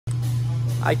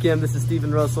Hi Kim, this is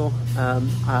Stephen Russell.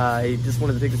 I just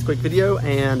wanted to take this quick video,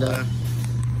 and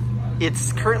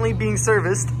it's currently being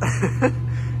serviced.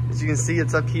 As you can see,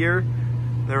 it's up here.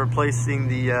 They're replacing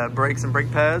the brakes and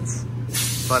brake pads,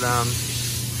 but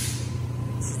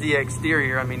this is the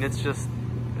exterior. I mean, it's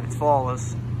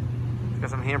flawless. It's got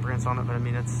some handprints on it, but I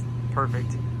mean, it's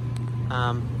perfect.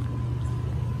 I'm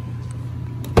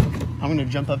gonna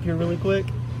jump up here really quick.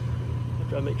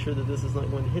 Try to make sure that this is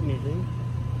not going to hit anything.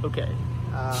 Okay.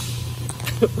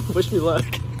 Wish me luck.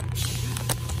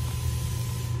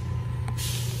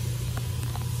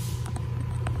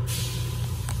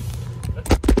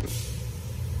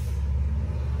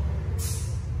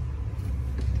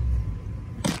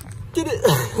 Did it?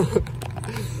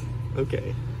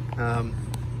 Okay.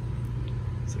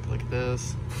 Let's look at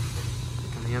this.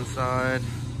 Look on the inside.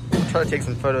 I'll try to take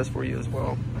some photos for you as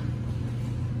well.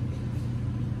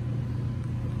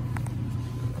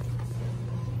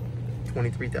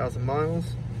 $23,000 miles.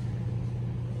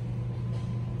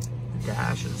 The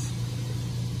dash is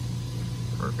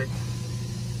perfect.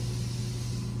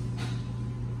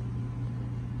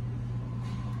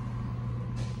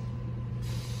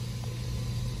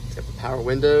 It's got the power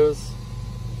windows,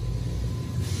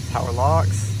 power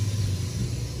locks.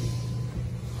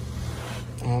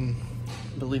 I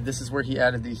believe this is where he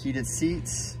added the heated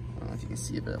seats. I don't know if you can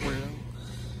see it, but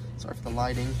sorry for the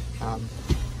lighting.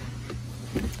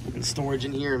 And storage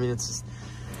in here. I mean,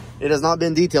 it has not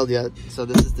been detailed yet, so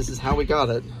this is how we got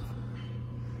it.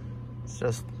 It's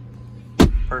just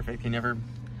perfect. He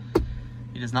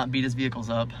does not beat his vehicles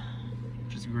up,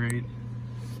 which is great.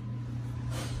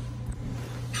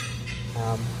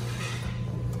 Let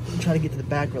me try to get to the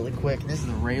back really quick. This is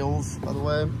the rails, by the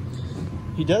way.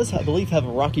 He does, I believe, have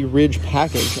a Rocky Ridge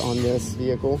package on this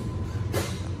vehicle.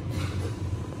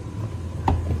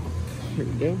 Here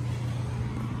we go.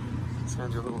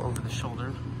 Sounds a little over the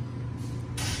shoulder.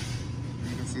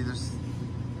 You can see there's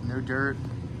no dirt,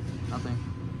 nothing.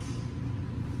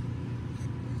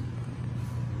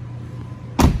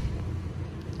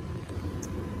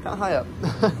 Kind of high up.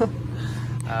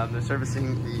 They're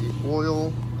servicing the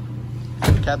oil,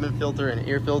 cabin filter, and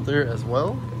air filter as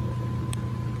well.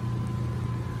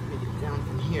 Let me get down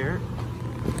from here.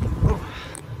 Oh.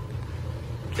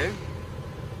 Okay.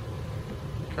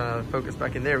 Kind of focus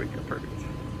back in there. We go. Perfect.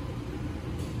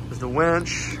 There's the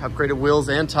winch, upgraded wheels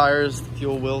and tires,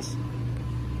 fuel wheels.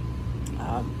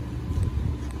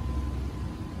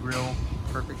 Grill,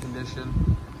 perfect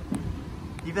condition.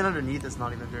 Even underneath, it's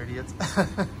not even dirty. It's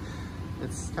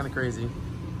kind of crazy.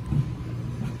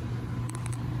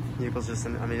 Vehicle's just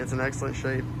I mean, it's in excellent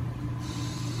shape.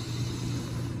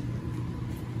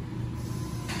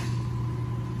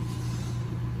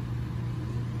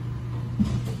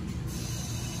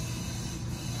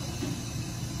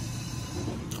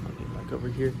 Over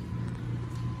here.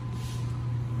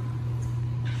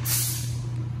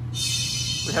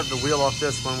 We have the wheel off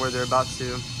this one where they're about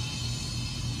to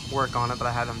work on it, but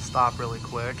I had them stop really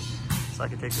quick so I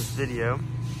could take this video.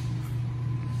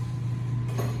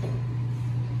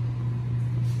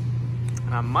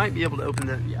 And I might be able to open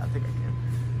it. Yeah, I think I can.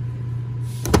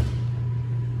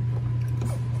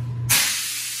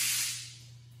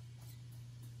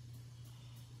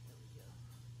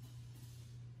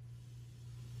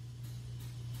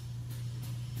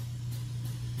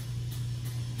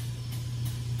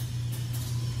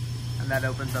 That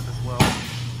opens up as well.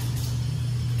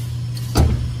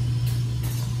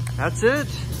 That's it.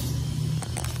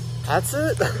 That's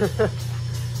it.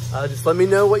 Just let me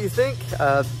know what you think.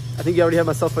 I think you already have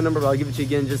my cell phone number, but I'll give it to you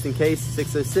again just in case.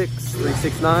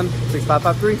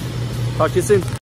 606-369-6553. Talk to you soon.